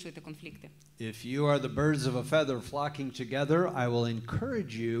і вирішуєте конфлікти. If you are the birds of a feather flocking together, I will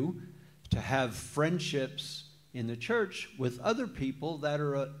encourage you to have friendships in the church with other people that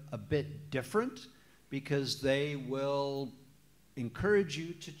are a bit different because they will encourage you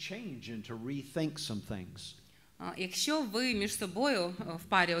to change and to rethink some things. Якщо ви між собою в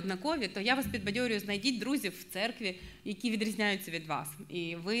парі однакові, то я вас підбадьорюю, знайдіть друзів в церкві, які відрізняються від вас,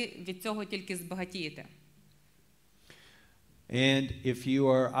 і ви від цього тільки збагатієте. And if you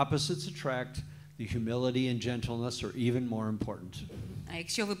are opposites attract, the humility and gentleness are even more important. А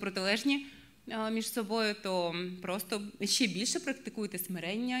якщо ви протилежні між собою, то просто ще більше практикуйте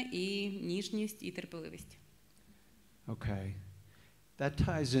смирення і ніжність і терпеливість. Okay. That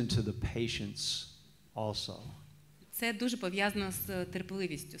ties into the patience also. Це дуже пов'язано з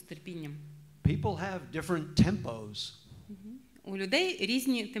терпеливістю, з терпінням. People have different tempos. У людей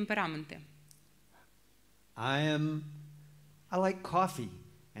різні темпераменти. I like coffee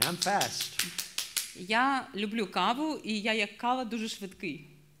and I'm fast. Я люблю каву, і я як кава дуже швидкий.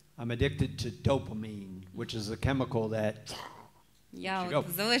 I'm addicted to dopamine, which is a chemical that Я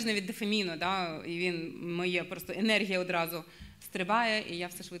залежний від дофаміну, да, і він моє просто енергія одразу стрибає, і я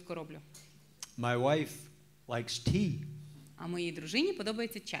все швидко роблю. My wife likes tea. А моїй дружині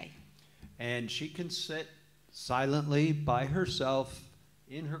подобається чай. And she can sit silently by herself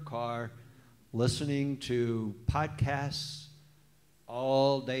in her car listening to podcasts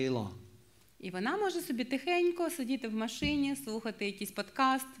all day long. І вона може собі тихенько сидіти в машині, слухати якийсь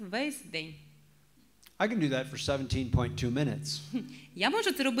подкаст весь день. I can do that for 17.2 minutes. Я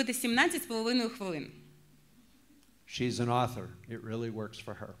можу це робити 17,5 хвилин. She's an author. It really works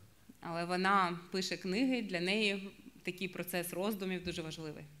for her. Але вона пише книги, для неї такий процес роздумів дуже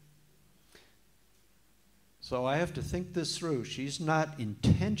важливий. So I have to think this through. She's not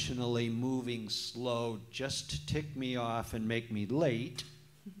intentionally moving slow just to tick me off and make me late.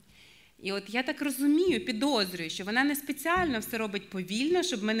 І от я так розумію, підозрюю, що вона не спеціально все робить повільно,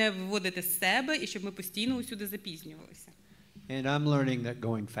 щоб мене виводити з себе і щоб ми постійно усюди запізнювалися. And I'm learning that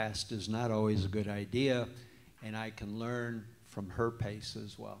going fast is not always a good idea, and I can learn from her pace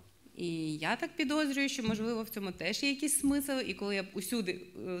as well. І я так підозрюю, що, можливо, в цьому теж є якийсь смисл, і коли я усюди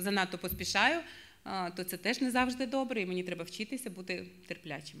занадто поспішаю, то це теж не завжди добре, і мені треба вчитися бути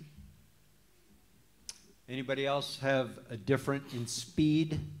терплячим. Anybody else have a difference in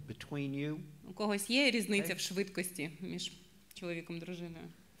speed between you? У когось є різниця в швидкості між чоловіком і дружиною?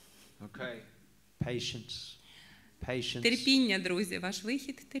 Okay. Patience. Patience. Терпіння, друзі, ваш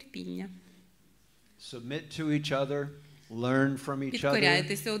вихід – терпіння. Submit to each other. Learn from each other.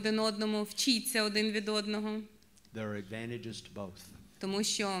 Підкоряйтеся один одному, вчіться один від одного. There are advantages to both. Тому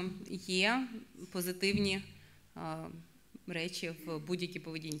що є позитивні речі в будь-якій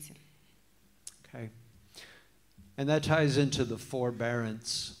поведінці. Okay. And that ties into the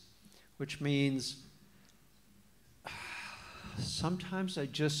forbearance, which means sometimes I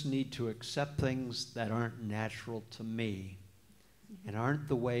just need to accept things that aren't natural to me and aren't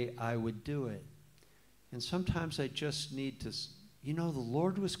the way I would do it. And sometimes I just need to, you know, the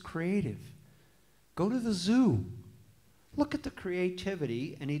Lord was creative. Go to the zoo. Look at the creativity,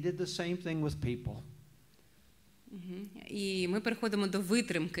 and he did the same thing with people. І ми переходимо до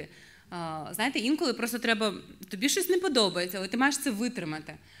витримки. Знаєте, інколи просто треба, тобі щось не подобається, але ти маєш це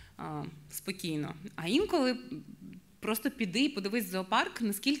витримати спокійно. А інколи просто піди і подивись зоопарк,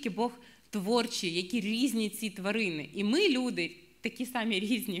 наскільки Бог творчий, які різні ці тварини. І ми, люди, такі самі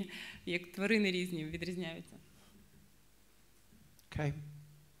різні, як тварини різні, відрізняються. Okay.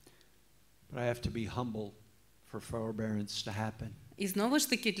 But I have to be humble for forbearance to happen. І знову ж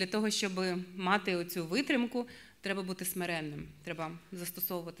таки, для того, щоб мати оцю витримку, треба бути смиренним, треба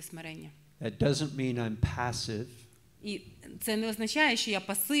застосовувати смирення. That doesn't mean I'm passive. І це не означає, що я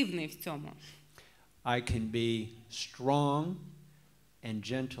пасивний в цьому. I can be strong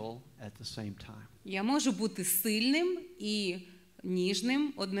and gentle at the same time. Я можу бути сильним і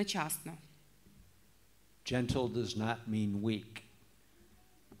ніжним одночасно. Gentle does not mean weak.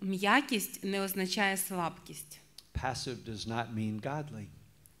 М'якість не означає слабкість. Passive does not mean godly.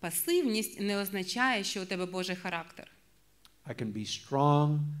 Пасивність не означає, що у тебе Божий характер. I can be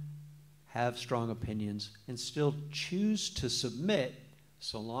strong, have strong opinions, and still choose to submit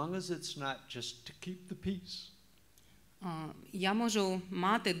so long as it's not just to keep the peace. Я можу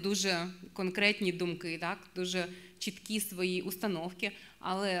мати дуже конкретні думки, так, дуже чіткі свої установки,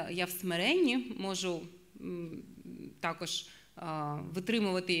 але я в смиренні можу також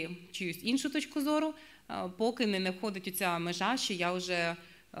витримувати чиюсь іншу точку зору, поки не входить оця межа, що я вже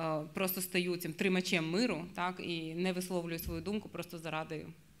просто стаю цим тримачем миру, так, і не висловлюю свою думку просто заради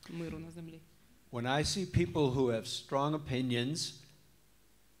миру на землі. When I see people who have strong opinions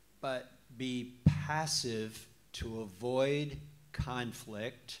but be passive to avoid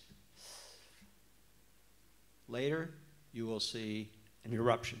conflict, later you will see an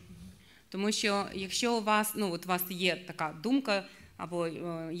eruption. Тому що якщо у вас, у вас є така думка або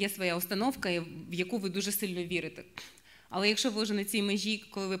є своя установка, в яку ви дуже сильно вірите, але якщо ви вже на цій межі,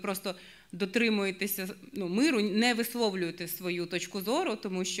 коли ви просто дотримуєтеся миру, не висловлюєте свою точку зору,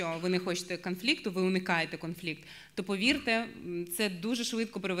 тому що ви не хочете конфлікту, ви уникаєте конфлікт, то повірте, це дуже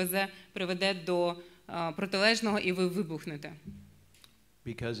швидко приведе до протилежного, і ви вибухнете.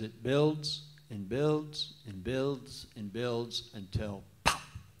 Because it builds and builds and builds and builds until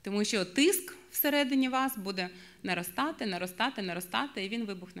Тому що тиск всередині вас буде наростати, наростати, наростати, і він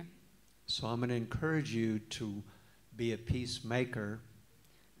вибухне. So I'm going to encourage you to be a peacemaker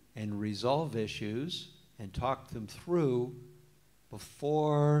and resolve issues and talk them through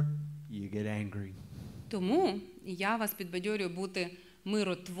before you get angry. Тому я вас підбадьорюю бути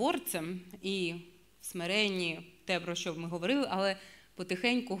миротворцем і в смиренні те, про що ми говорили, але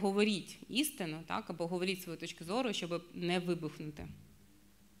потихеньку говоріть істину, так, або говоріть свою точку зору, щоб не вибухнути.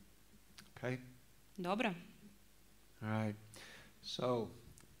 Okay? Добре? All right. So,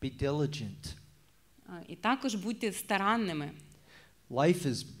 be diligent. І також будьте старанними. Life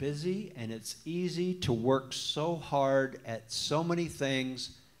is busy and it's easy to work so hard at so many things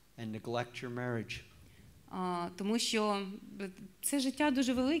and neglect your marriage. Тому що це життя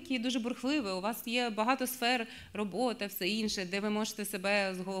дуже велике і дуже бурхливе. У вас є багато сфер, робота, все інше, де ви можете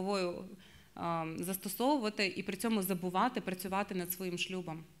себе з головою застосовувати і при цьому забувати працювати над своїм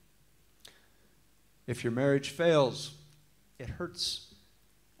шлюбом. If your marriage fails, it hurts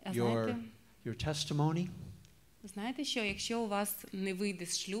your testimony. Знаєте, що якщо у вас не вийде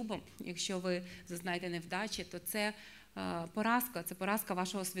з шлюбом, якщо ви зазнаєте невдачі, то це поразка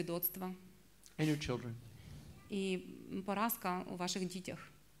вашого свідоцтва. And your children. І поразка у ваших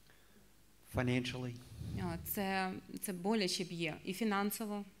дітях. Financially. Це боляче б'є і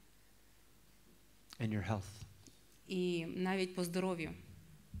фінансово. And your health. І навіть по здоров'ю.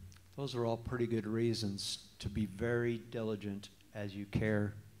 Those are all pretty good reasons to be very diligent as you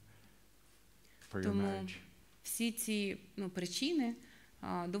care for your marriage. Всі ці причини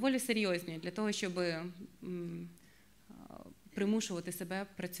доволі серйозні для того, щоб примушувати себе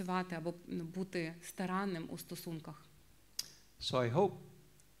працювати або бути старанним у стосунках. So I hope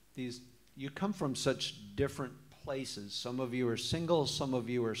you come from such different places. Some of you are single, some of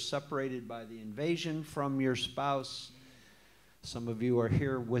you are separated by the invasion from your spouse. Some of you are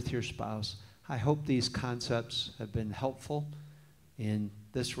here with your spouse. I hope these concepts have been helpful in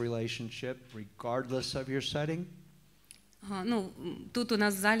this relationship, regardless of your setting. Тут у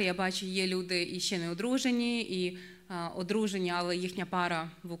нас в залі, я бачу, є люди і ще не одружені, і одружені, але їхня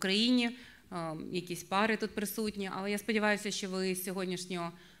пара в Україні, якісь пари тут присутні. Але я сподіваюся, що ви з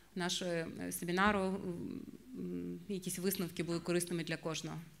сьогоднішнього нашого семінару якісь висновки були корисними для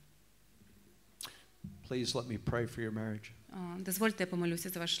кожного. Please let me pray for your marriage. Дозвольте, я помолюся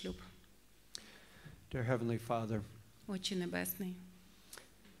за ваш шлюб. Dear Heavenly Father, Отче Небесний,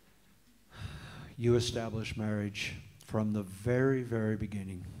 you establish marriage from the very, very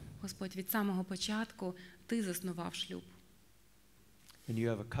beginning. Господь, від самого початку Ти заснував шлюб. And you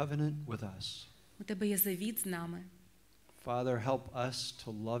have a covenant with us. У Тебе є завіт з нами. Father, help us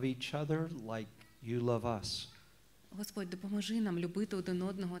to love each other like you love us. Господь, допоможи нам любити один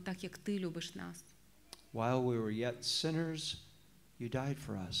одного так, як Ти любиш нас. While we were yet sinners, you died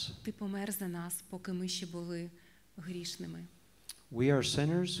for us. Ти помер за нас, поки ми ще були грішними. We are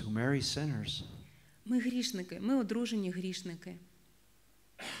sinners who marry sinners. Ми грішники, ми одружені грішники.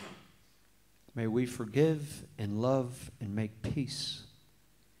 May we forgive and love and make peace.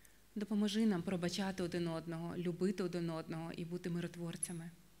 Допоможи нам пробачати один одного, любити один одного і бути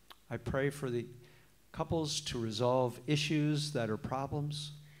миротворцями. I pray for the couples to resolve issues that are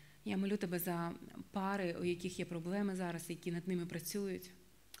problems. Я молю Тебе за пари, у яких є проблеми зараз, які над ними працюють.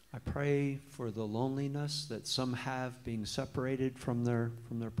 I pray for the loneliness that some have being separated from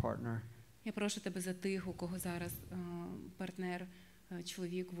their partner. Я прошу Тебе за тих, у кого зараз партнер,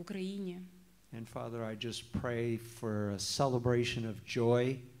 чоловік в Україні. And Father, I just pray for a celebration of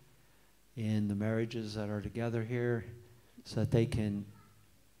joy in the marriages that are together here so that they can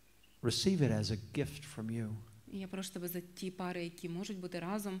receive it as a gift from you. І я прошу Тебе за ті пари, які можуть бути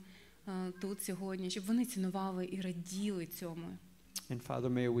разом тут сьогодні, щоб вони цінували і раділи цьому. And Father,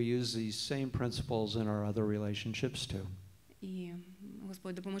 may we use these same principles in our other relationships too. І,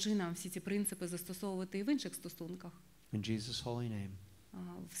 Господь, допоможи нам всі ці принципи застосовувати і в інших стосунках. In Jesus' holy name.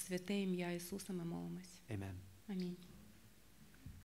 В святе ім'я Ісуса ми молимось. Amen. Амінь.